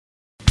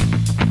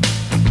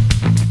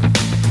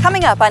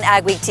Coming up on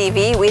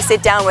AgweekTV, we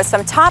sit down with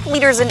some top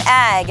leaders in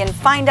ag and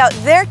find out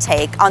their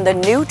take on the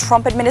new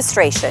Trump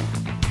administration.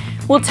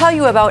 We'll tell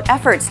you about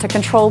efforts to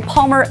control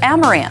Palmer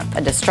amaranth,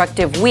 a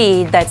destructive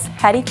weed that's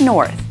heading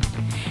north.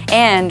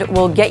 And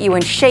we'll get you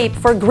in shape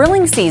for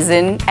grilling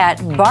season at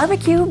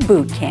Barbecue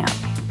Boot Camp.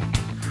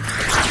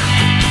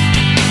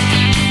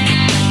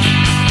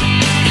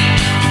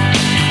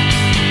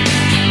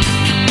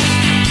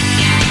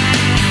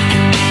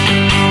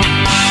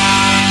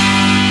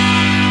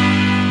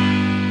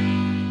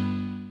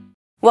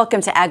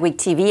 Welcome to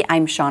AgweekTV.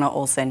 I'm Shauna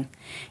Olson.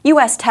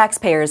 U.S.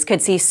 taxpayers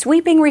could see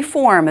sweeping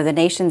reform of the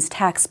nation's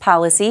tax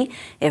policy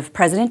if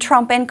President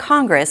Trump and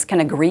Congress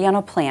can agree on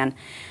a plan.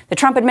 The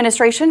Trump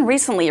administration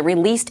recently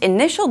released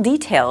initial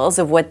details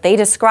of what they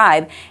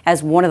describe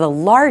as one of the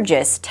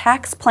largest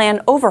tax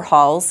plan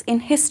overhauls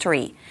in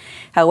history.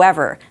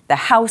 However, the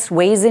House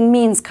Ways and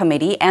Means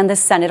Committee and the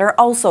Senate are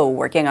also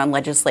working on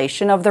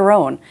legislation of their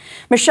own.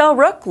 Michelle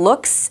Rook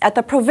looks at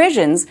the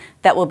provisions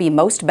that will be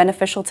most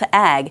beneficial to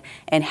ag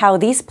and how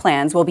these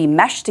plans will be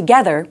meshed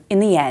together in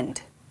the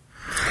end.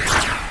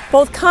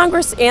 Both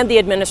Congress and the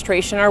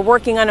administration are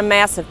working on a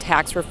massive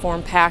tax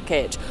reform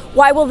package.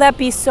 Why will that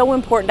be so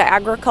important to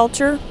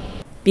agriculture?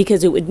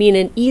 Because it would mean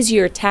an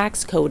easier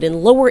tax code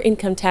and lower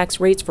income tax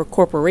rates for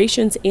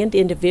corporations and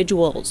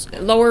individuals.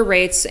 Lower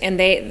rates, and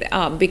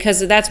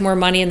because that's more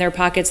money in their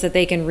pockets that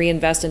they can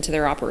reinvest into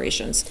their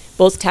operations.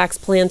 Both tax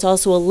plans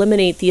also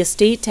eliminate the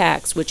estate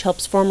tax, which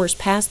helps farmers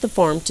pass the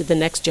farm to the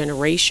next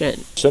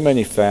generation. So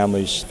many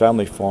family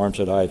farms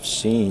that I've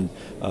seen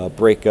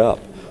break up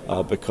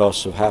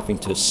because of having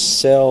to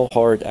sell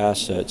hard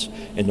assets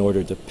in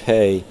order to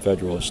pay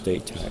federal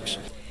estate tax.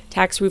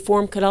 Tax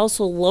reform could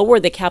also lower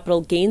the capital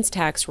gains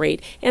tax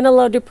rate and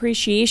allow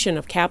depreciation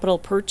of capital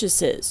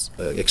purchases.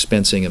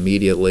 Expensing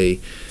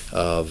immediately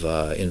of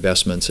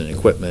investments in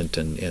equipment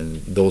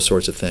and those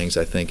sorts of things,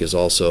 I think, is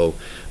also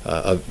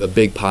a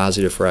big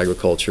positive for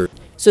agriculture.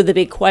 So the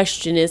big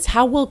question is,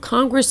 how will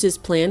Congress's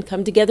plan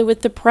come together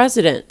with the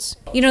president's?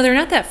 You know, they're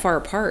not that far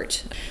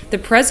apart. The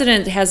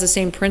president has the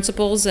same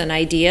principles and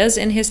ideas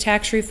in his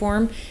tax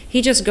reform.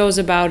 He just goes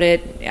about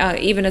it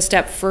even a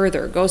step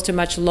further, goes to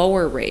much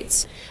lower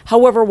rates.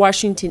 However,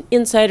 Washington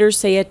insiders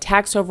say a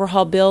tax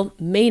overhaul bill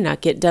may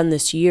not get done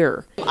this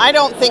year. I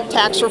don't think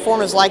tax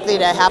reform is likely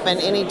to happen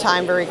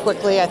anytime very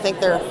quickly. I think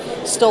they're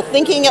still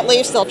thinking, at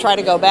least they'll try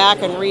to go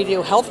back and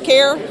redo health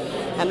care,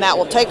 and that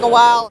will take a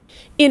while.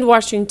 In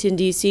Washington,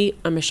 D.C.,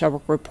 I'm Michelle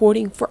Rook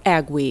reporting for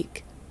Ag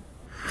Week.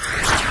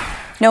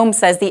 Noam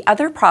says the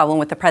other problem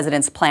with the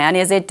president's plan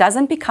is it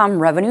doesn't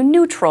become revenue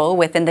neutral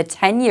within the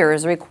 10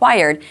 years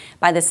required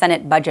by the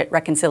Senate budget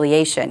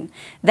reconciliation.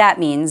 That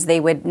means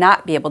they would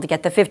not be able to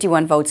get the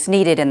 51 votes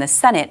needed in the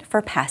Senate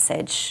for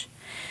passage.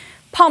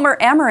 Palmer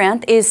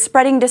amaranth is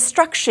spreading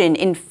destruction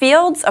in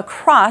fields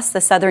across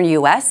the southern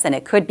U.S., and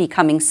it could be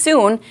coming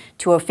soon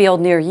to a field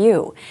near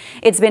you.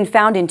 It's been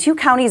found in 2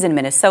 counties in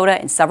Minnesota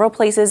and several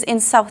places in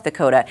South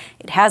Dakota.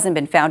 It hasn't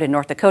been found in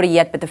North Dakota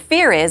yet, but the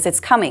fear is it's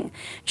coming.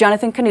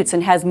 Jonathan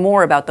Knutson has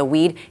more about the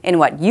weed and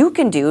what you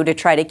can do to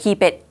try to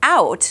keep it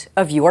out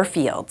of your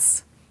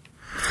fields.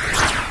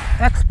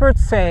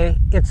 Experts say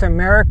it's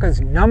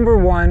America's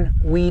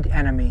 #1 weed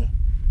enemy,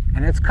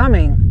 and it's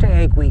coming to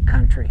Ag Week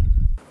country.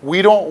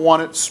 We don't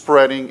want it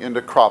spreading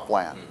into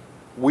cropland.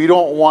 We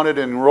don't want it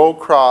in row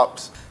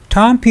crops.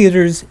 Tom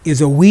Peters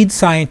is a weed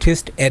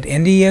scientist at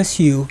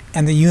NDSU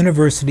and the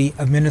University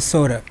of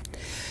Minnesota.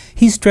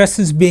 He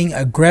stresses being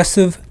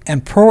aggressive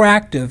and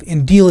proactive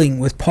in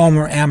dealing with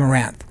Palmer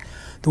amaranth.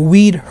 The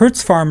weed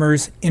hurts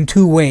farmers in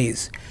 2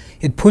 ways.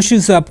 It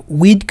pushes up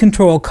weed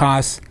control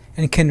costs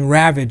and can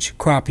ravage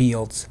crop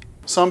yields.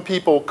 Some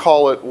people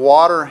call it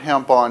water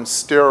hemp on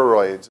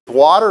steroids.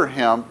 Water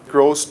hemp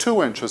grows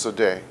 2 inches a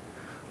day.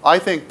 I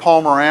think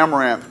Palmer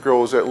amaranth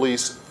grows at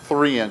least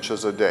 3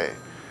 inches a day.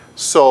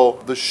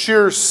 So the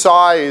sheer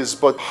size,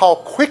 but how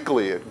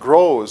quickly it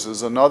grows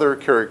is another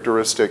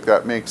characteristic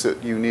that makes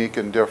it unique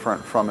and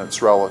different from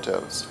its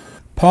relatives.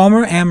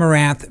 Palmer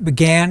amaranth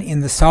began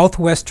in the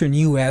southwestern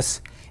U.S.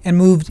 and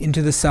moved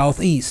into the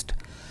southeast.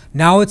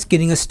 Now it's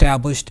getting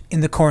established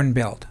in the Corn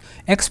Belt.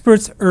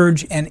 Experts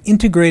urge an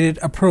integrated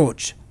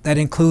approach that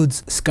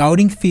includes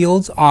scouting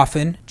fields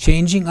often,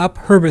 changing up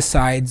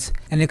herbicides,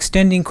 and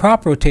extending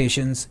crop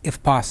rotations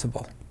if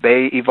possible.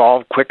 They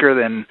evolve quicker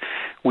than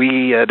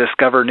we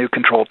discover new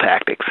control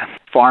tactics.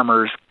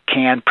 Farmers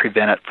can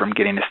prevent it from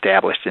getting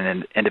established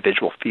in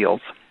individual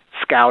fields.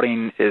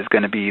 Scouting is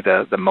going to be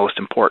the most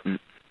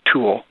important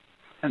tool,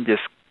 and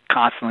just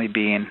constantly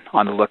being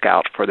on the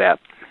lookout for that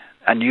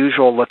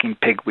unusual looking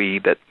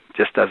pigweed that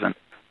just doesn't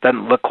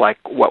look like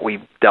what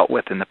we've dealt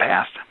with in the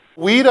past.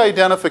 Weed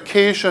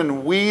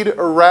identification, weed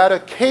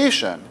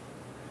eradication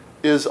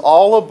is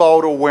all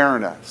about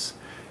awareness.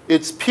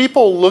 It's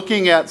people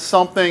looking at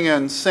something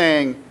and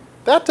saying,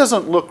 that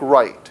doesn't look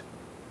right,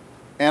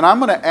 and I'm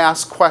going to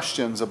ask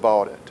questions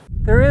about it.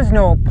 There is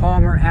no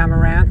Palmer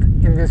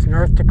amaranth in this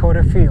North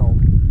Dakota field,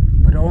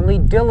 but only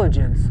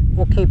diligence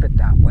will keep it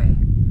that way.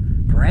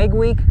 For Ag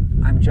Week,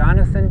 I'm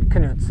Jonathan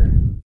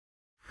Knutson.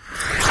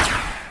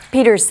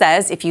 Peters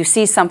says if you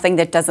see something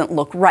that doesn't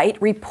look right,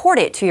 report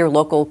it to your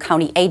local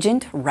county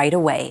agent right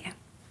away.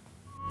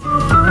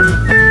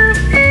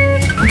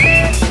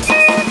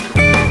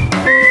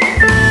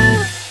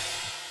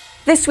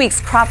 This week's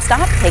Crop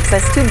Stop takes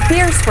us to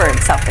Beersford,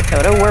 South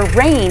Dakota, where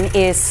rain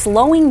is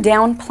slowing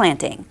down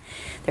planting.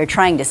 They're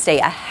trying to stay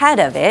ahead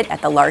of it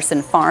at the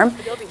Larson farm.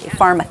 They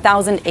farm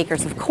 1,000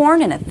 acres of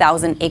corn and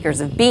 1,000 acres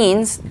of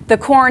beans. The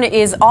corn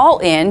is all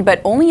in,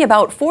 but only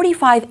about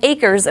 45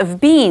 acres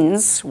of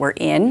beans were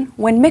in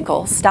when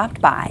Mickle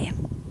stopped by.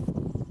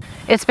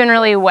 It's been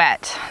really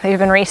wet. They've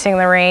been racing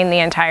the rain the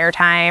entire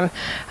time,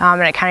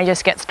 and it kind of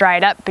just gets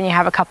dried up, and you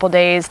have a couple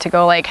days to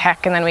go like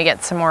heck, and then we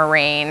get some more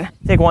rain.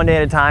 Take one day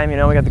at a time, you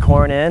know, we got the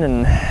corn in,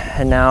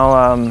 and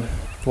now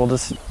we'll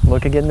just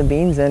look at getting the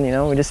beans in, you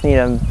know. We just need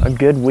a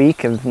good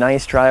week of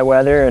nice dry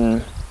weather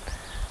and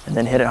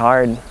then hit it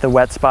hard. The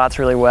wet spot's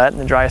really wet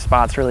and the dry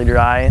spot's really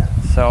dry,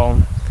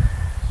 so,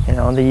 you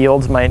know, the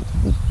yields might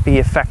be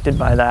affected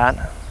by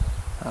that.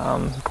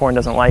 Corn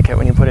doesn't like it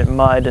when you put it in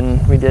mud,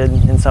 and we did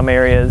in some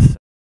areas.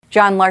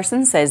 John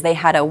Larson says they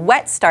had a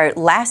wet start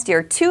last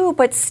year too,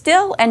 but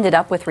still ended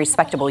up with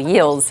respectable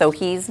yields, so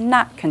he's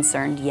not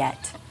concerned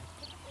yet.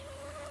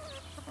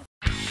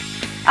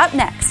 Up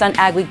next on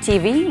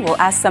AgweekTV, we'll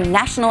ask some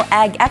national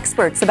ag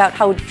experts about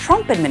how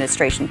Trump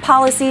administration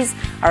policies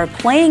are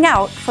playing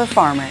out for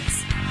farmers.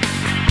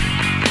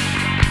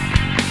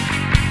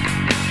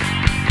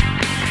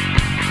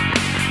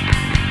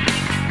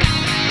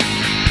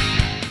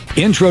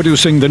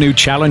 Introducing the new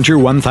Challenger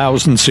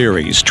 1000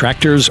 series,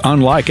 tractors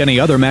unlike any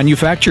other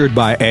manufactured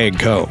by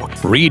AGCO.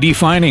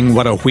 Redefining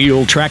what a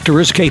wheel tractor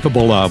is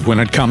capable of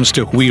when it comes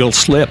to wheel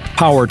slip,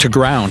 power to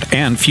ground,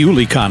 and fuel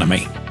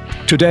economy.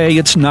 Today,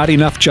 it's not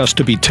enough just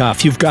to be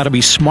tough. You've got to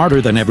be smarter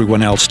than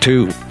everyone else,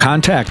 too.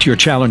 Contact your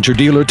Challenger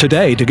dealer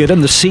today to get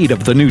in the seat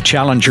of the new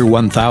Challenger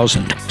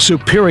 1000.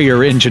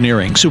 Superior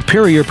engineering,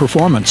 superior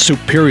performance,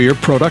 superior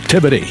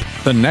productivity.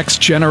 The next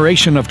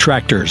generation of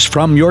tractors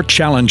from your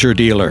Challenger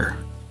dealer.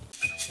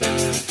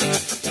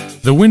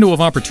 The window of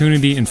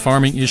opportunity in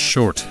farming is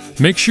short.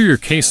 Make sure your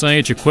Case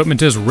IH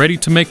equipment is ready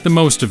to make the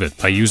most of it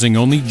by using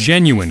only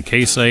genuine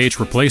Case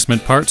IH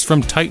replacement parts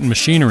from Titan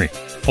Machinery.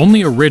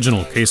 Only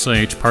original Case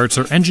IH parts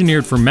are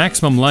engineered for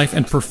maximum life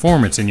and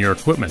performance in your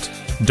equipment.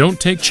 Don't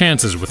take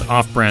chances with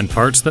off-brand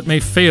parts that may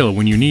fail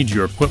when you need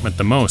your equipment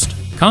the most.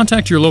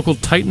 Contact your local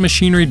Titan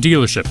Machinery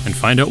dealership and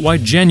find out why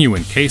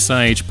genuine Case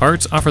IH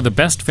parts offer the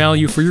best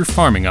value for your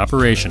farming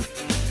operation.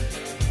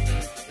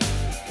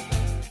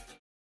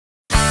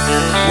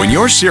 When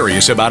you're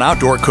serious about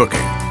outdoor cooking,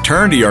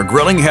 turn to your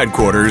grilling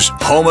headquarters,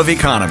 Home of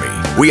Economy.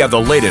 We have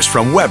the latest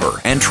from Weber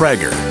and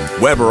Traeger.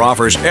 Weber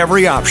offers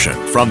every option,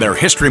 from their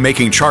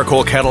history-making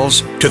charcoal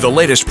kettles to the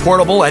latest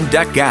portable and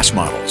deck gas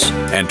models.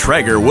 And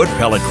Traeger wood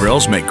pellet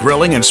grills make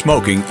grilling and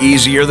smoking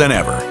easier than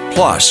ever.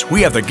 Plus,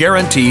 we have the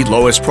guaranteed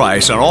lowest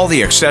price on all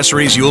the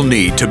accessories you'll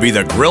need to be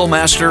the grill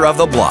master of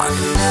the block.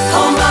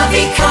 Home of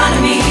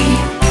Economy,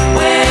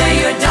 where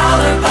your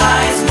dollar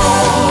buys more.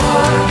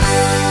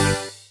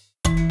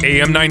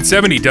 AM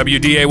 970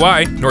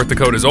 WDAY, North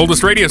Dakota's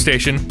oldest radio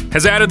station,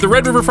 has added the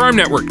Red River Farm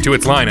Network to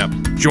its lineup.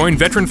 Join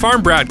veteran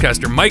farm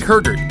broadcaster Mike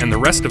Hergert and the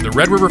rest of the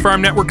Red River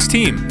Farm Network's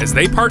team as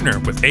they partner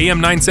with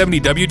AM 970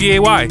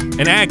 WDAY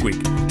and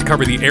Agweek to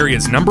cover the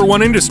area's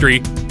 #1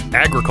 industry,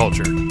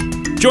 agriculture.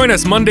 Join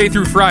us Monday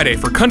through Friday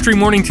for Country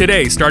Morning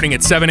Today starting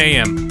at 7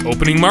 a.m.,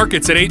 opening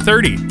markets at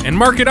 8:30, and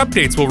market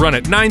updates will run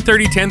at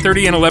 9:30,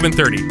 10:30, and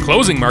 11:30.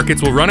 Closing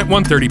markets will run at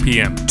 1:30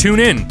 p.m. Tune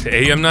in to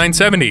AM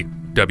 970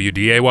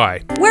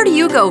 WDAY. Where do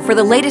you go for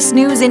the latest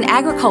news in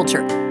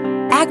agriculture?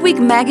 Agweek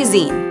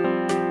Magazine.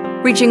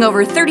 Reaching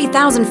over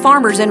 30,000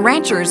 farmers and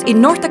ranchers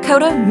in North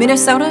Dakota,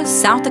 Minnesota,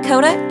 South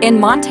Dakota, and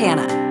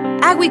Montana.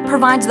 Agweek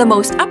provides the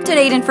most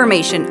up-to-date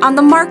information on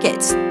the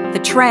markets, the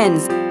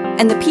trends,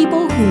 and the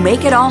people who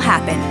make it all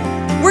happen.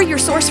 We're your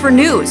source for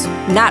news,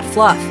 not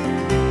fluff.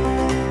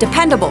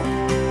 Dependable,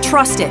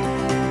 trusted,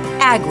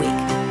 Agweek.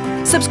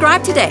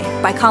 Subscribe today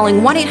by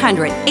calling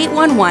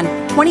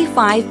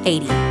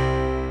 1-800-811-2580.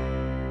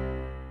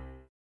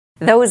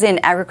 Those in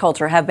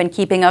agriculture have been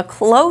keeping a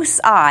close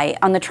eye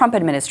on the Trump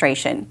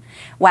administration.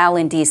 While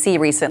in D.C.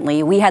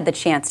 recently, we had the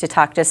chance to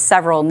talk to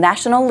several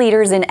national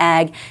leaders in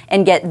ag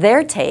and get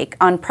their take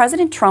on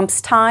President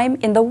Trump's time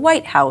in the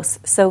White House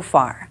so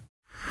far.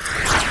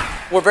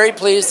 We're very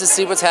pleased to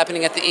see what's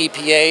happening at the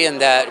EPA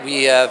and that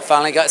we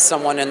finally got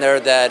someone in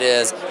there that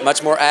is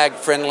much more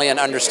ag-friendly and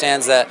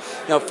understands that,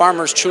 you know,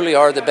 farmers truly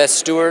are the best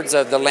stewards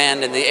of the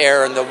land and the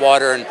air and the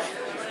water, and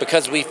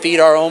because we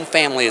feed our own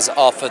families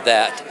off of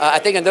that. I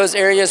think in those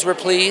areas we're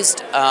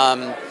pleased.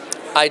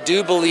 I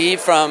do believe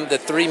from the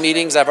 3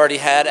 meetings I've already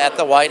had at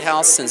the White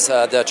House since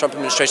the Trump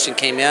administration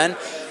came in,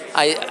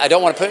 I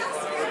don't want to put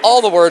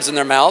all the words in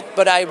their mouth,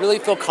 but I really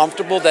feel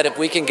comfortable that if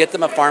we can get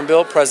them a farm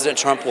bill, President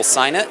Trump will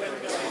sign it.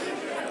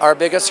 Our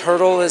biggest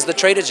hurdle is the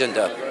trade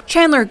agenda.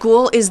 Chandler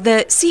Gould is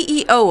the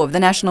CEO of the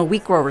National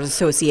Wheat Growers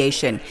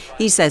Association.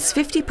 He says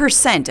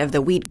 50% of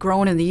the wheat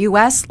grown in the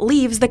U.S.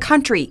 leaves the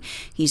country.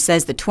 He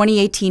says the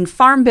 2018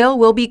 Farm Bill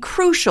will be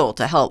crucial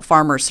to help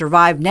farmers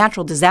survive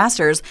natural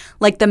disasters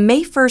like the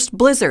May 1st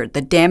blizzard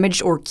that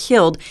damaged or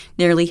killed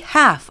nearly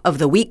half of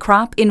the wheat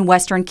crop in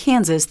western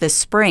Kansas this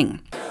spring.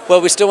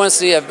 Well, we still want to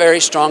see a very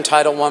strong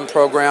Title I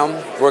program.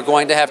 We're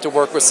going to have to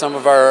work with some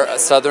of our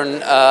southern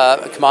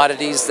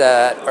commodities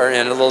that are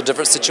in a little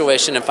different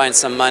situation and find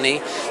some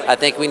money. I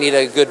think we need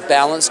a good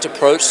balanced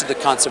approach to the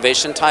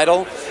conservation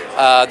title.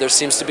 There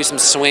seems to be some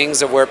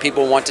swings of where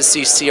people want to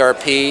see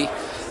CRP,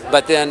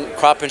 but then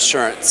crop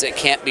insurance, it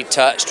can't be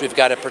touched. We've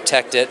got to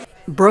protect it.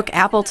 Brooke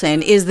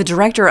Appleton is the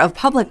Director of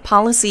Public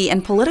Policy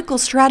and Political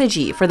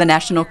Strategy for the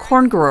National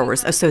Corn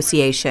Growers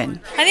Association.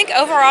 I think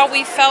overall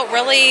we felt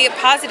really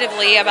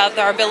positively about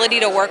our ability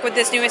to work with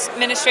this new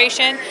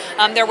administration,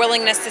 their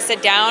willingness to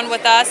sit down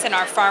with us and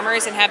our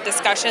farmers and have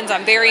discussions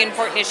on very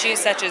important issues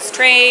such as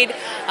trade,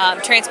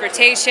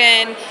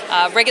 transportation,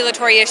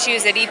 regulatory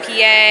issues at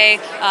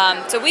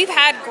EPA. So we've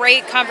had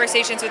great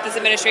conversations with this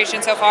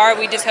administration so far.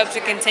 We just hope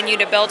to continue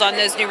to build on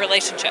those new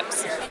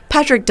relationships.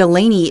 Patrick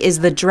Delaney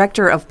is the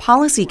Director of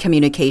Policy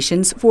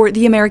Communications for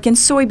the American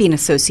Soybean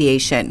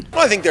Association.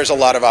 Well, I think there's a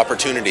lot of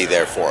opportunity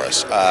there for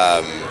us.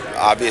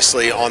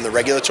 Obviously, on the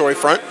regulatory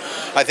front,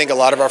 I think a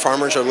lot of our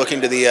farmers are looking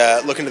to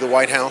the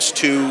White House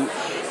to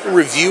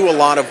review a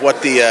lot of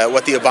what the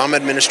Obama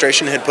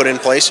administration had put in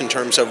place in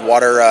terms of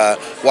water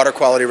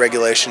quality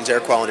regulations, air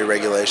quality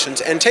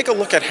regulations, and take a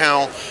look at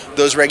how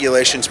those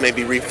regulations may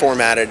be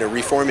reformatted or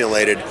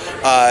reformulated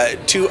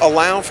to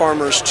allow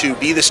farmers to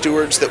be the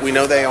stewards that we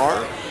know they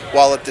are,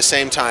 while at the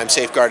same time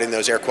safeguarding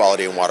those air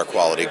quality and water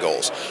quality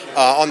goals.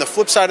 On the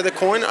flip side of the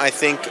coin, I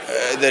think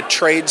the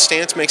trade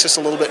stance makes us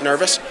a little bit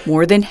nervous.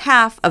 More than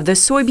half of the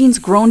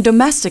soybeans grown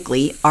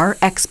domestically are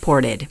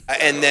exported.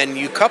 And then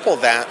you couple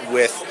that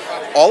with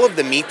all of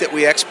the meat that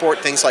we export,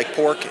 things like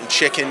pork and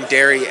chicken,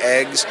 dairy,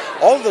 eggs,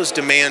 all of those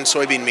demand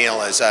soybean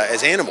meal as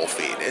animal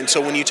feed. And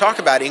so when you talk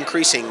about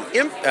increasing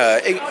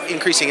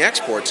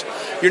exports,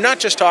 you're not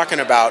just talking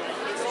about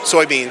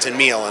soybeans and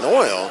meal and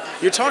oil,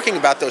 you're talking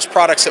about those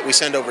products that we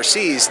send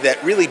overseas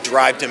that really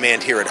drive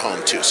demand here at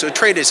home too. So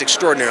trade is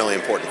extraordinarily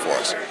important for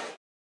us.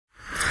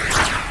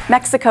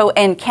 Mexico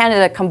and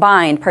Canada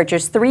combined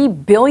purchase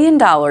 $3 billion in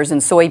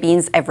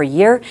soybeans every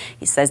year.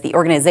 He says the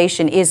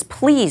organization is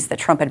pleased the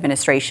Trump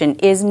administration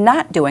is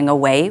not doing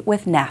away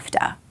with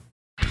NAFTA.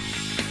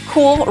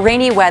 Cool,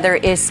 rainy weather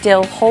is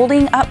still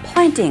holding up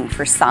planting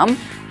for some.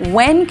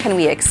 When can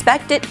we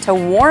expect it to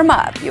warm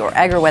up? Your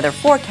AgriWeather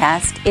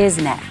forecast is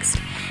next.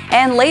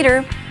 And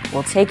later,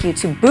 we'll take you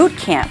to boot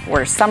camp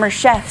where summer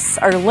chefs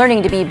are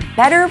learning to be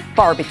better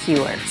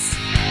barbecuers.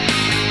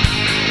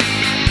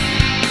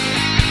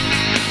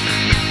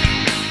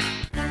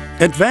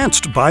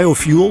 Advanced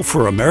biofuel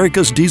for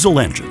America's diesel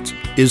engines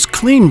is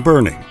clean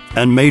burning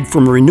and made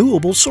from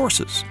renewable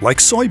sources like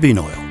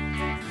soybean oil.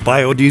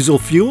 Biodiesel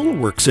fuel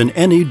works in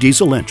any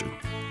diesel engine,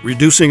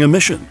 reducing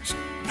emissions,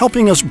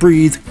 helping us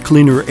breathe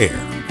cleaner air.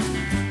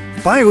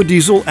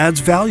 Biodiesel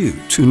adds value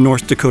to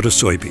North Dakota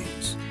soybeans,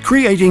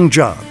 creating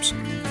jobs,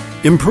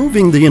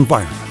 improving the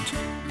environment,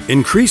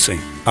 increasing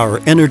our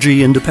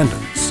energy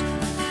independence.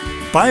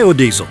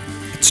 Biodiesel,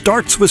 it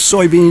starts with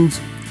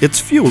soybeans, it's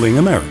fueling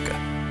America.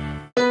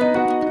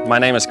 My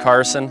name is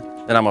Carson,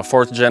 and I'm a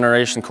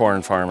fourth-generation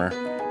corn farmer.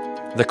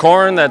 The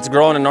corn that's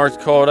grown in North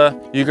Dakota,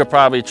 you could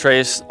probably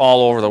trace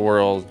all over the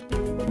world.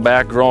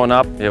 Back growing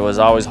up, it was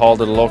always hauled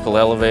to the local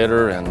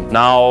elevator, and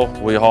now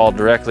we haul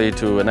directly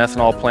to an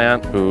ethanol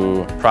plant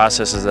who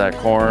processes that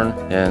corn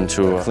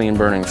into a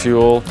clean-burning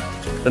fuel.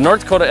 The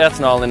North Dakota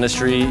ethanol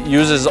industry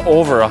uses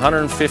over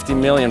 150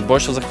 million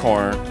bushels of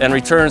corn and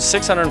returns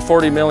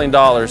 $640 million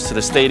to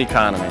the state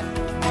economy.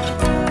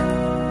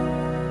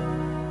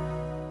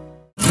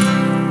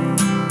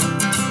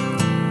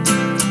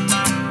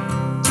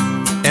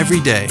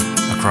 Every day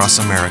across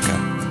America,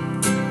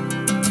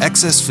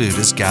 excess food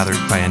is gathered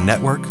by a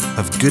network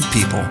of good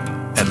people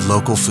at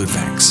local food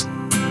banks,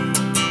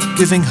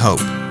 giving hope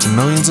to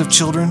millions of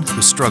children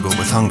who struggle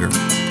with hunger.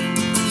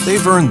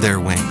 They've earned their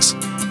wings,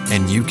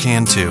 and you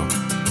can too.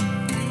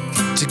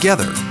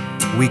 Together,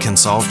 we can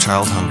solve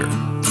child hunger.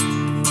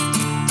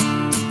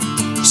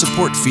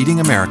 Support Feeding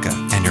America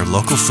and your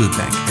local food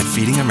bank at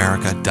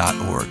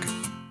feedingamerica.org.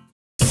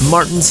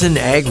 Martinson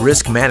Ag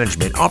Risk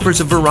Management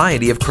offers a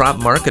variety of crop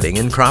marketing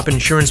and crop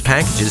insurance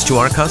packages to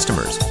our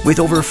customers. With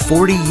over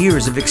 40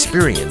 years of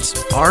experience,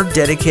 our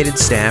dedicated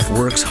staff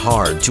works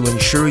hard to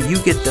ensure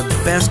you get the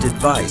best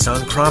advice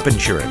on crop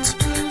insurance,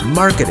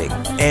 marketing,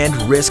 and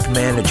risk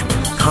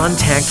management.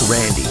 Contact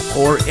Randy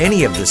or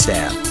any of the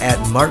staff at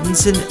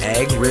Martinson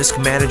Ag Risk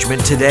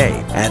Management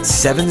today at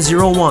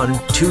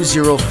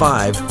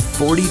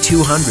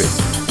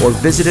 701-205-4200 or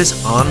visit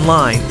us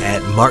online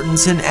at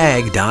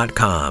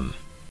martinsonag.com.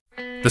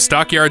 The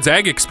Stockyards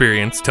Ag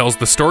Experience tells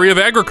the story of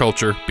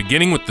agriculture,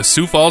 beginning with the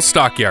Sioux Falls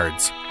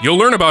Stockyards. You'll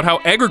learn about how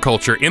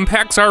agriculture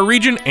impacts our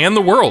region and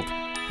the world,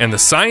 and the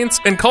science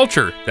and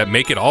culture that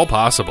make it all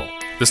possible.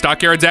 The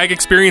Stockyards Ag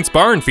Experience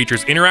Barn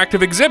features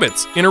interactive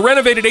exhibits in a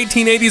renovated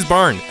 1880s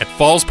barn at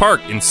Falls Park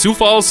in Sioux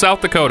Falls,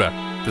 South Dakota.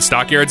 The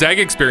Stockyards Ag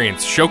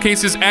Experience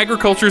showcases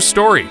agriculture's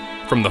story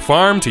from the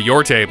farm to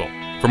your table.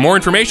 For more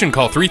information,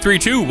 call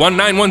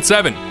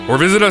 332-1917 or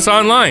visit us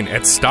online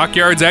at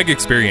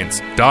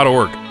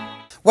stockyardsagexperience.org.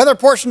 Weather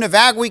portion of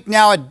Ag Week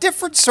now, a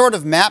different sort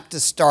of map to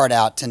start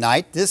out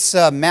tonight. This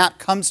map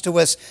comes to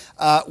us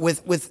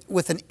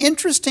with an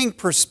interesting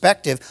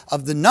perspective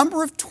of the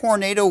number of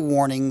tornado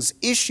warnings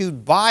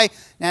issued by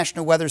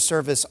National Weather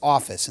Service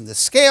office. And the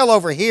scale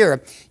over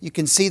here, you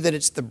can see that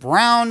it's the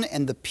brown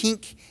and the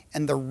pink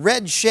and the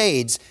red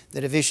shades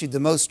that have issued the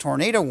most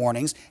tornado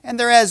warnings. And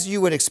they're, as you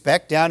would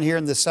expect, down here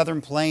in the southern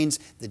plains,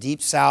 the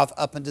deep south,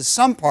 up into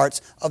some parts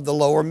of the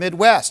lower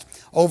Midwest.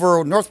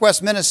 Over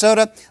northwest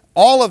Minnesota,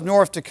 all of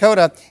North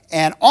Dakota,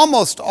 and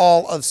almost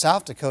all of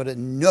South Dakota,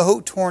 no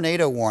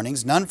tornado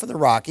warnings, none for the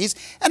Rockies.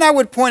 And I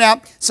would point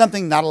out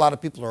something not a lot of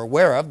people are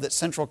aware of, that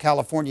Central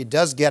California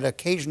does get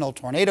occasional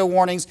tornado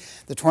warnings.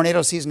 The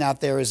tornado season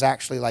out there is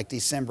actually like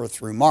December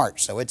through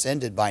March, so it's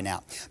ended by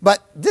now.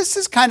 But this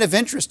is kind of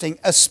interesting,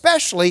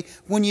 especially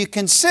when you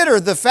consider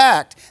the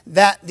fact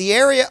that the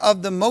area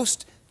of the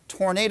most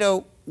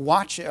tornado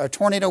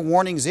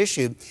warnings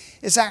issued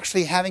is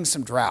actually having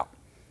some drought.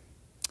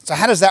 So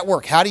how does that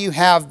work? How do you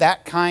have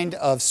that kind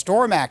of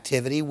storm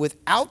activity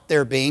without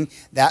there being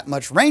that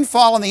much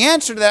rainfall? And the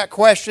answer to that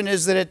question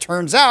is that it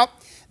turns out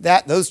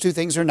that those two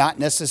things are not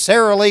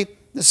necessarily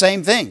the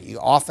same thing. You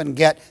often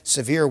get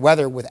severe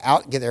weather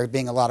without there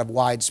being a lot of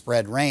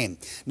widespread rain.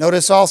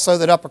 Notice also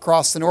that up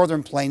across the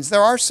northern plains,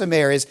 there are some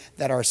areas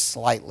that are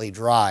slightly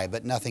dry,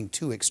 but nothing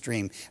too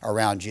extreme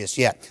around just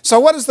yet. So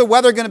what is the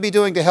weather going to be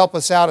doing to help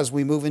us out as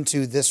we move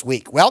into this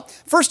week? Well,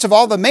 first of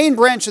all, the main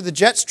branch of the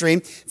jet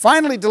stream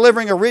finally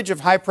delivering a ridge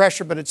of high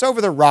pressure, but it's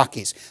over the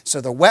Rockies.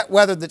 So the wet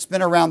weather that's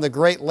been around the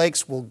Great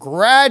Lakes will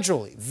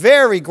gradually,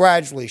 very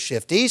gradually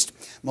shift east.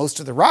 Most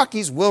of the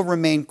Rockies will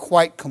remain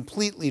quite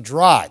completely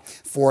dry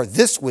for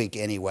this week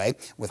anyway,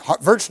 with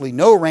virtually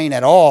no rain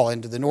at all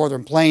into the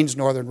northern plains,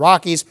 northern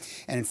Rockies,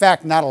 and in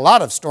fact not a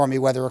lot of stormy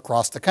weather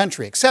across the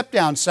country, except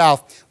down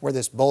south where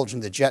this bulge in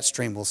the jet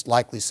stream will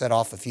likely set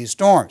off a few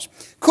storms.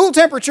 Cool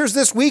temperatures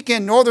this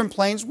weekend, northern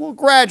plains will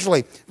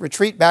gradually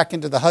retreat back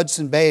into the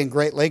Hudson Bay and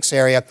Great Lakes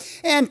area,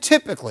 and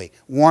typically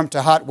warm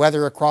to hot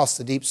weather across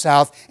the deep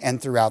south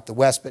and throughout the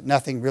west, but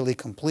nothing really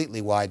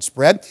completely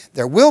widespread.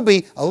 There will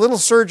be a little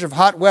surge of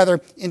hot weather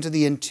into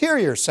the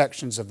interior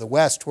sections of the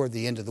west toward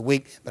the end of the week,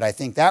 but I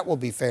think that will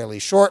be fairly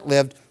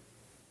short-lived.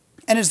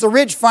 And as the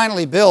ridge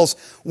finally builds,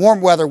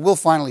 warm weather will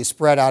finally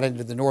spread out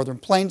into the northern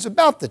plains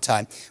about the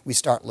time we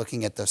start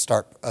looking at the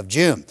start of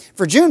June.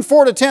 For June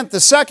 4 to 10th, the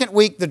second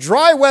week, the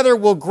dry weather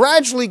will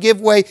gradually give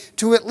way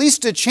to at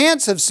least a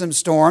chance of some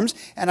storms,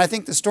 and I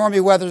think the stormy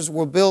weathers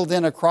will build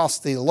in across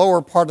the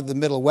lower part of the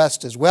Middle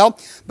West as well.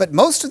 But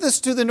most of this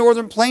to the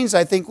northern plains,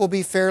 I think, will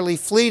be fairly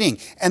fleeting,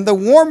 and the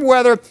warm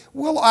weather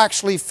will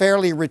actually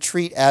fairly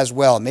retreat as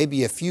well.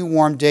 Maybe a few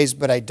warm days,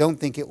 but I don't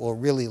think it will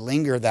really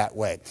linger that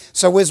way.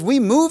 So as we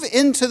move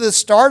into the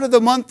start of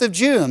the month of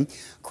June,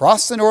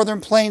 across the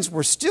northern plains,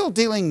 we're still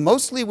dealing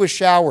mostly with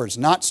showers,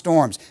 not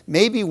storms.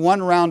 Maybe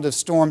one round of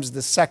storms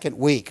the second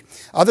week.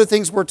 Other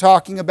things we're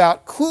talking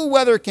about, cool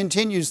weather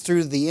continues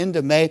through the end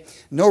of May,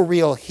 no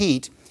real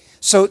heat.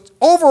 So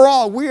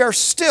overall, we are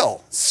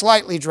still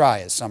slightly dry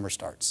as summer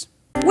starts.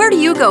 Where do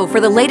you go for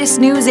the latest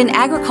news in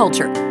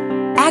agriculture?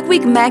 Ag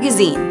Week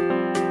magazine.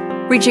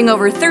 Reaching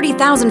over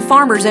 30,000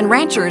 farmers and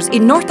ranchers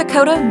in North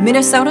Dakota,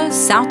 Minnesota,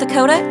 South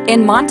Dakota,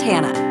 and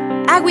Montana.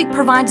 Ag Week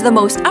provides the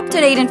most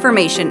up-to-date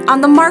information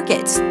on the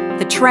markets,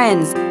 the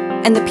trends,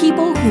 and the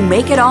people who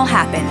make it all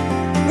happen.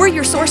 We're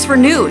your source for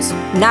news,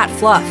 not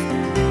fluff.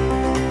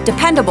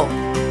 Dependable,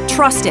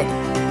 trusted.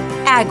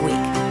 Ag Week.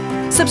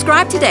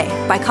 Subscribe today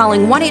by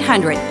calling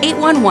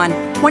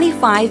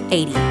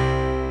 1-800-811-2580.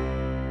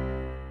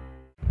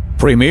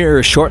 Premier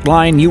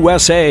Shortline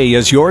USA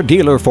is your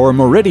dealer for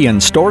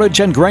Meridian storage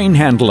and grain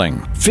handling.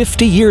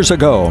 50 years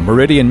ago,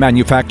 Meridian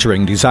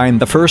Manufacturing designed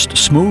the first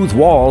smooth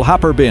wall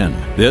hopper bin.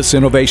 This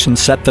innovation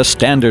set the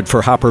standard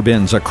for hopper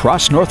bins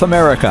across North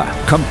America,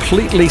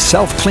 completely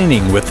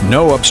self-cleaning with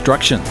no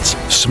obstructions.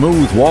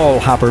 Smooth wall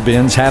hopper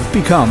bins have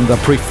become the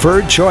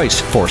preferred choice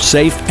for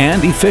safe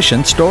and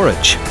efficient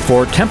storage.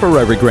 For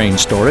temporary grain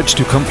storage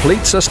to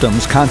complete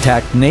systems,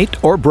 contact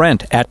Nate or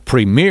Brent at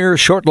Premier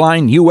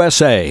Shortline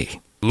USA.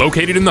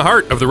 Located in the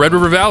heart of the Red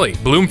River Valley,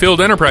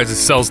 Bloomfield Enterprises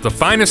sells the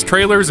finest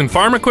trailers and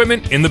farm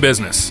equipment in the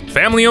business.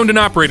 Family owned and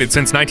operated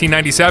since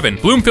 1997,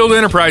 Bloomfield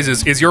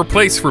Enterprises is your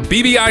place for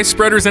BBI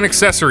spreaders and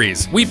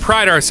accessories. We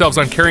pride ourselves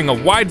on carrying a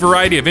wide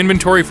variety of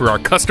inventory for our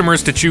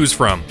customers to choose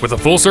from. With a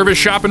full-service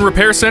shop and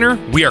repair center,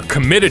 we are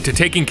committed to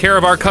taking care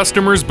of our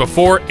customers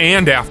before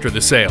and after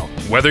the sale.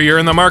 Whether you're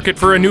in the market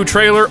for a new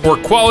trailer or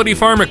quality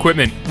farm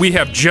equipment, we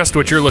have just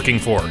what you're looking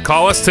for.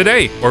 Call us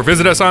today or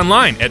visit us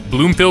online at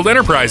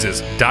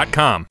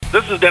bloomfieldenterprises.com. AgweekTV.com.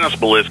 This is Dennis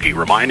Beliski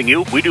reminding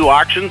you we do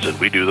auctions and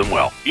we do them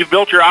well. You've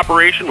built your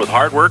operation with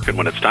hard work, and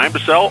when it's time to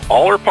sell,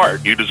 all or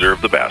part, you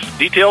deserve the best.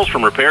 Details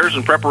from repairs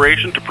and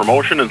preparation to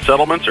promotion and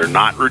settlements are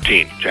not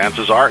routine.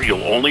 Chances are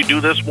you'll only do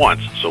this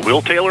once, so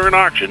we'll tailor an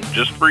auction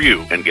just for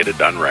you and get it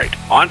done right.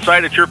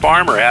 On-site at your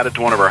farm or added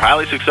to one of our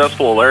highly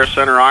successful Alaris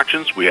Center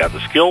auctions, we have the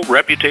skill,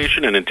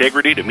 reputation, and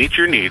integrity to meet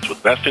your needs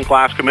with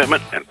best-in-class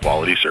commitment and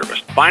quality service.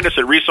 Find us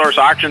at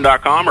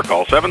resourceauction.com or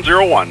call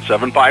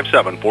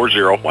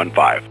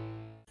 701-757-4015.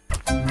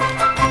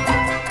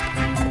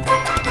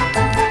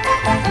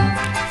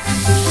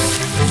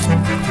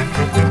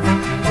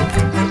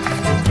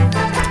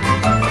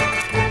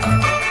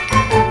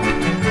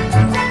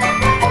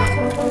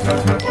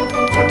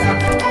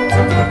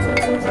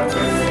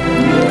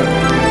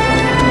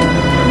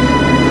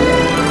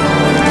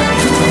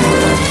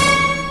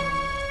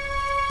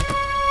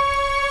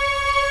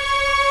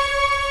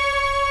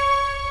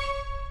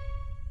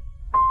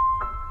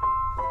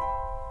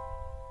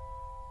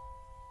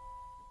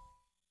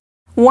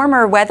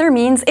 Warmer weather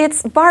means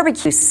it's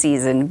barbecue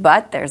season,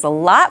 but there's a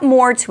lot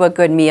more to a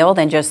good meal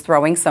than just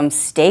throwing some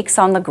steaks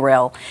on the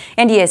grill.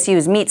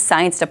 NDSU's Meat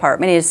Science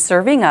Department is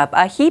serving up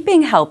a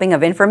heaping helping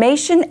of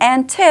information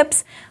and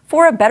tips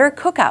for a better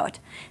cookout.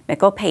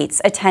 Mikkel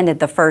Pates attended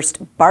the first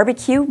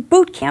barbecue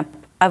boot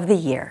camp of the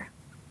year.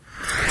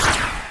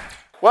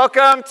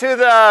 Welcome to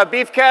the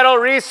Beef Cattle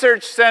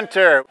Research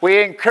Center.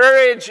 We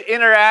encourage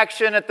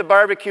interaction at the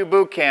barbecue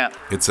boot camp.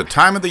 It's a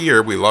time of the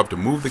year we love to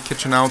move the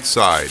kitchen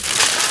outside.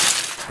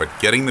 But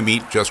getting the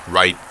meat just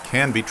right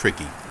can be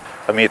tricky.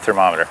 A meat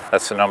thermometer.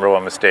 That's the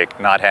 #1 mistake,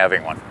 not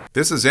having one.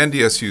 This is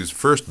NDSU's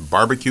first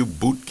barbecue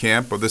boot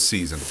camp of the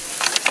season.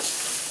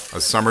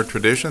 A summer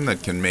tradition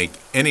that can make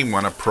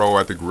anyone a pro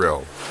at the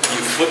grill. Do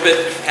you flip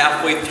it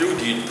halfway through?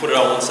 Do you put it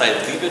on one side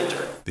and leave it?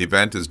 Or? The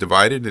event is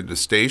divided into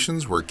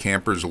stations where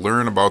campers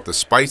learn about the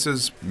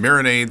spices,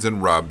 marinades,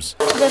 and rubs.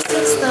 This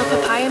is the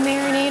papaya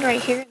marinade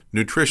right here.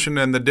 Nutrition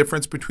and the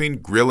difference between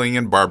grilling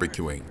and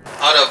barbecuing.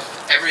 Out of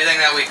everything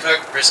that we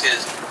cook, brisket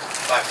is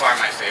by far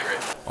my favorite.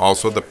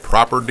 Also the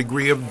proper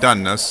degree of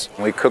doneness.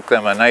 We cook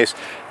them a nice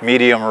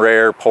medium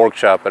rare pork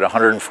chop at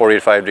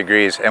 145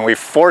 degrees and we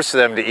force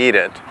them to eat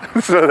it.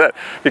 So that,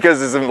 because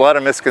there's a lot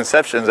of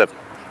misconceptions that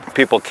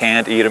people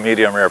can't eat a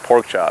medium rare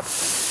pork chop.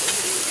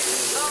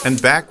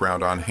 And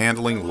background on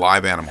handling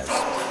live animals.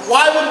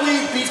 Why would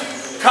we be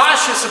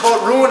cautious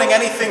about ruining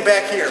anything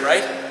back here,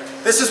 right?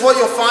 This is what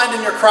you'll find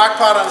in your crock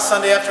pot on a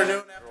Sunday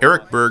afternoon.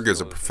 Eric Berg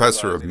is a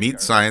professor of meat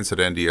science at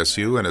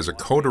NDSU and is a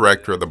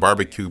co-director of the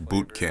barbecue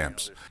boot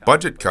camps.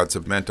 Budget cuts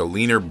have meant a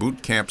leaner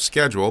boot camp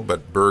schedule,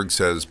 but Berg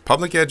says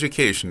public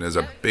education is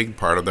a big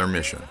part of their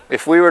mission.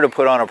 If we were to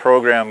put on a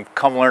program,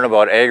 come learn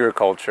about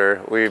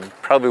agriculture, we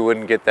probably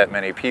wouldn't get that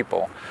many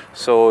people.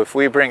 So if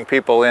we bring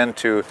people in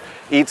to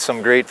eat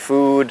some great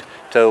food,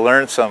 to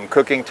learn some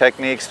cooking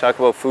techniques, talk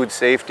about food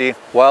safety,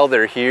 while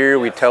they're here,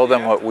 we tell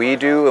them what we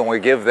do and we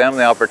give them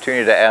the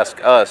opportunity to ask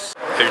us.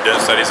 Have you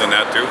done studies on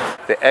that too?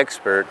 The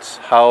experts,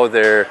 how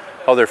their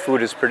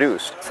food is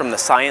produced. From the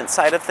science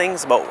side of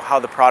things, about how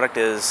the product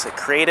is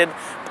created,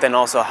 but then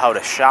also how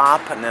to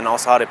shop, and then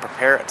also how to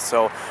prepare it.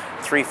 So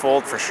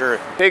threefold for sure.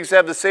 Pigs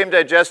have the same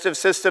digestive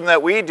system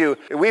that we do.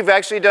 We've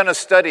actually done a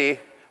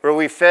study where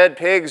we fed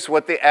pigs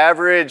what the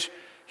average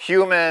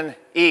human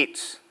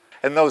eats.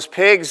 And those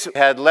pigs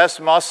had less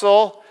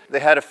muscle, they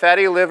had a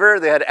fatty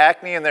liver, they had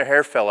acne, and their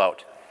hair fell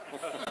out.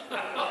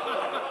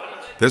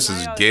 This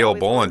is Gail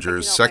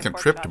Bollinger's second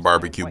trip to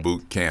barbecue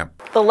boot camp.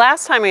 The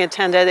last time I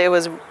attended, I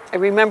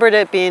remembered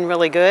it being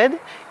really good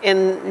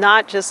in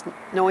not just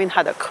knowing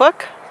how to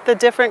cook the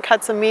different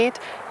cuts of meat,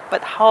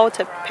 but how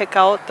to pick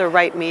out the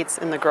right meats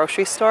in the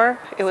grocery store.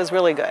 It was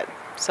really good.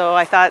 So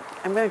I thought,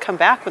 I'm going to come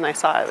back when I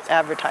saw it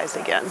advertised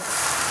again.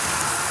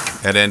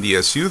 At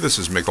NDSU, this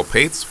is Mikkel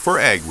Pates for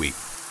Ag Week.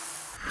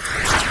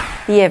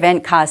 The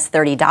event costs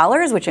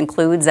 $30, which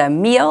includes a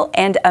meal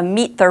and a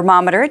meat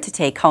thermometer to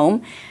take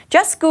home.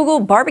 Just Google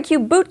Barbecue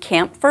Boot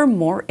Camp for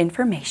more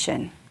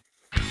information.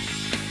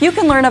 You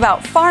can learn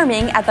about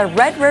farming at the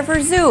Red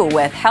River Zoo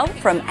with help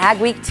from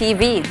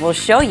AgweekTV. We'll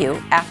show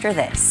you after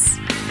this.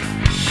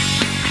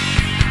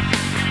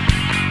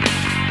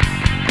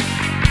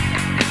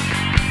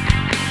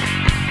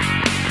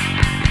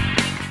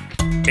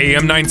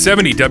 AM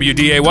 970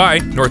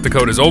 WDAY, North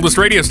Dakota's oldest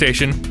radio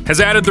station, has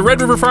added the Red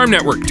River Farm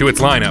Network to its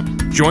lineup.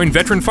 Join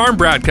veteran farm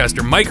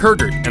broadcaster Mike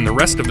Hergert and the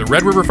rest of the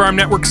Red River Farm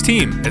Network's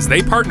team as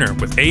they partner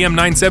with AM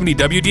 970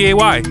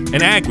 WDAY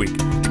and Agweek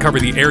to cover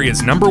the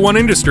area's #1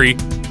 industry,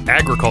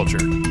 agriculture.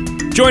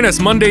 Join us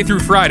Monday through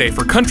Friday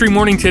for Country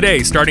Morning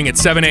Today starting at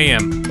 7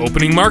 a.m.,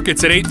 opening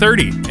markets at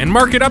 8:30, and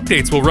market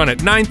updates will run at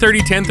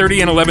 9:30,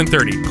 10:30, and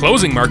 11:30.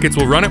 Closing markets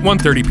will run at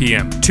 1:30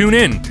 p.m. Tune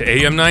in to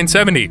AM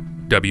 970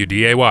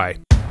 WDAY.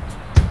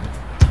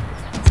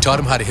 We taught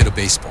him how to hit a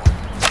baseball,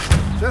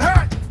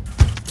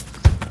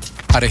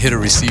 how to hit a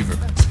receiver,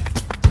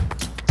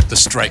 the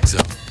strike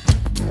zone,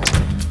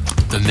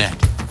 the net.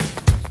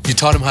 You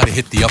taught him how to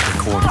hit the upper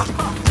corner.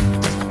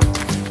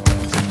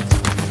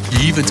 You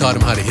even taught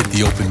him how to hit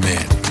the open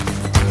man.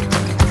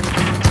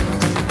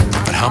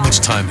 how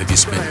much time have you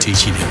spent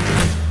teaching him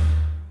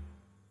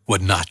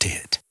what not to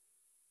hit?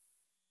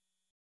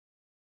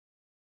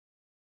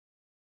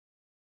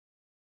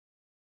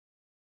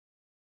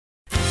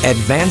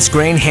 Advanced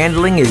Grain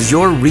Handling is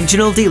your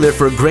regional dealer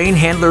for grain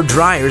handler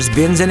dryers,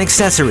 bins, and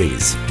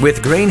accessories.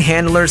 With Grain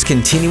Handler's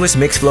continuous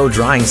mix flow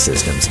drying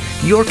systems,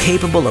 you're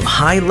capable of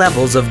high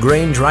levels of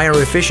grain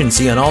dryer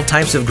efficiency on all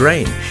types of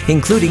grain,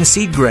 including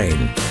seed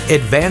grain.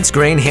 Advanced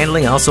Grain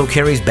Handling also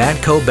carries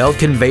Batco belt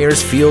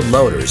conveyors field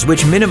loaders,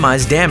 which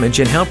minimize damage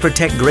and help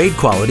protect grade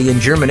quality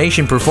and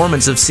germination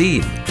performance of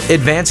seed.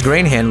 Advanced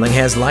Grain Handling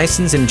has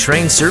licensed and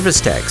trained service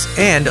techs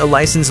and a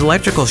licensed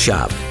electrical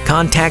shop.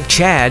 Contact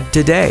Chad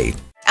today.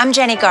 I'm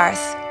Jenny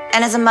Garth,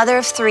 and as a mother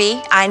of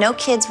 3, I know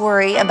kids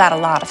worry about a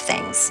lot of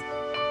things.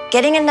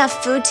 Getting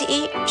enough food to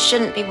eat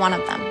shouldn't be one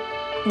of them.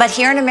 But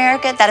here in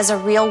America, that is a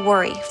real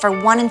worry for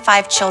 1 in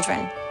 5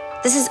 children.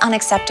 This is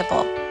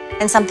unacceptable,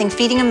 and something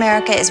Feeding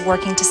America is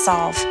working to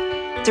solve.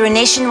 Through a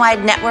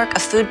nationwide network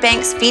of food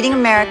banks, Feeding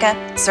America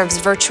serves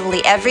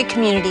virtually every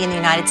community in the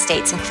United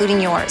States, including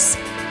yours.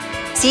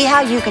 See how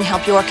you can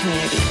help your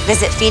community.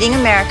 Visit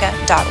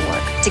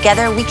feedingamerica.org.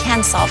 Together, we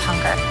can solve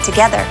hunger.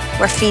 Together,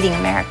 we're Feeding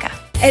America.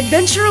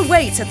 Adventure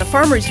awaits at the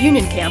Farmers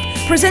Union Camp,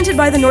 presented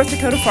by the North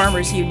Dakota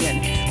Farmers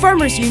Union.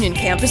 Farmers Union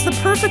Camp is the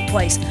perfect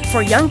place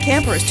for young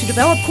campers to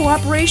develop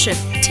cooperation,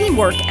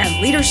 teamwork, and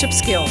leadership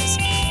skills.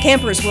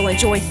 Campers will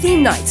enjoy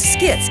theme nights,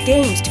 skits,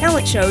 games,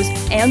 talent shows,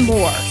 and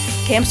more.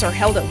 Camps are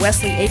held at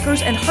Wesley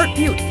Acres and Hart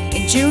Butte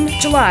in June,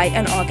 July,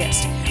 and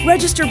August.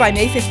 Register by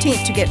May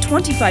 15th to get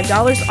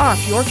 $25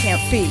 off your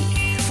camp fee.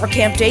 For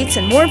camp dates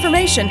and more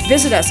information,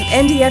 visit us at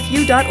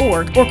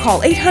ndfu.org or call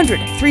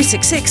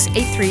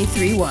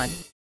 800-366-8331.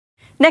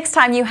 Next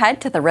time you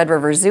head to the Red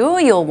River Zoo,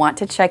 you'll want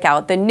to check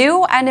out the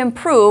new and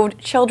improved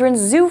Children's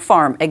Zoo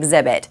Farm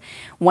exhibit.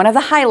 One of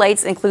the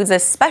highlights includes a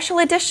special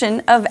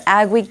edition of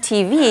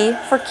AgweekTV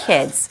for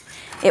kids.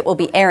 It will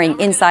be airing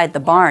inside the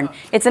barn.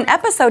 It's an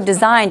episode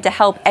designed to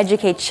help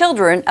educate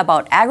children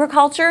about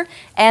agriculture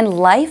and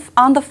life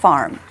on the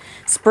farm.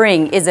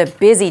 Spring is a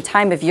busy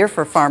time of year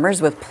for farmers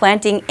with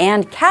planting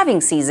and calving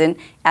season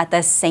at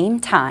the same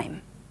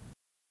time.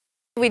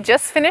 We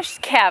just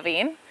finished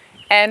calving,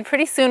 and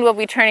pretty soon we'll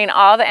be turning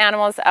all the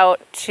animals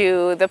out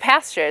to the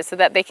pastures so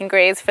that they can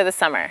graze for the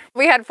summer.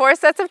 We had 4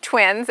 sets of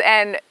twins,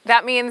 and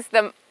that means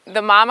the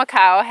mama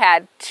cow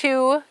had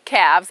 2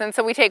 calves, and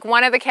so we take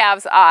one of the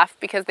calves off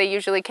because they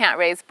usually can't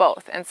raise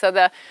both. And so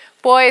the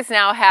boys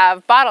now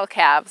have bottle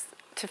calves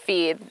to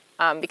feed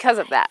because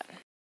of that.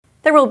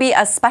 There will be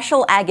a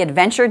special Ag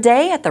Adventure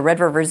Day at the Red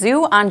River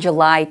Zoo on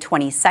July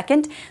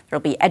 22nd. There will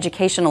be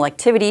educational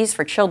activities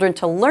for children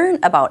to learn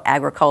about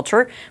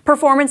agriculture,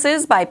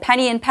 performances by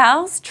Penny and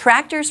Pals,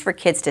 tractors for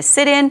kids to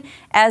sit in,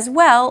 as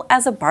well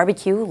as a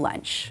barbecue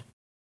lunch.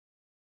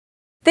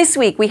 This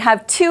week we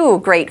have 2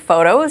 great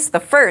photos.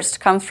 The first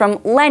comes from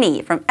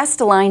Lenny from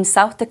Esteline,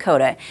 South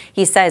Dakota.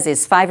 He says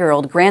his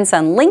 5-year-old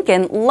grandson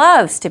Lincoln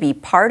loves to be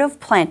part of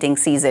planting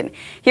season.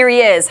 Here he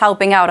is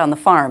helping out on the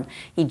farm.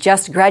 He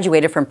just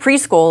graduated from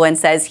preschool and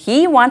says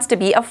he wants to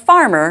be a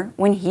farmer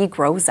when he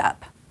grows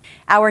up.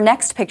 Our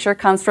next picture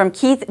comes from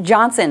Keith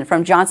Johnson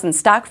from Johnson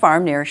Stock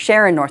Farm near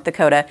Sharon, North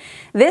Dakota.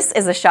 This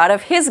is a shot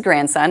of his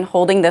grandson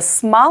holding the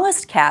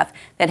smallest calf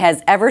that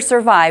has ever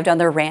survived on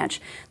their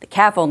ranch. The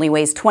calf only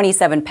weighs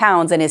 27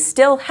 pounds and is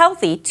still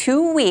healthy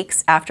 2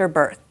 weeks after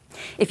birth.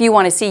 If you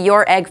want to see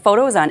your egg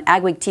photos on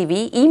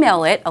AgweekTV,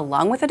 email it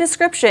along with a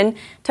description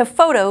to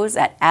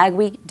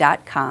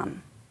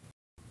photos@agweek.com.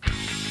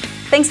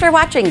 Thanks for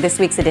watching this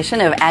week's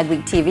edition of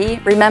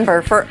AgweekTV.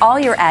 Remember, for all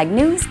your ag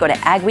news, go to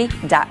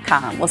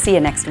agweek.com. We'll see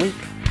you next week.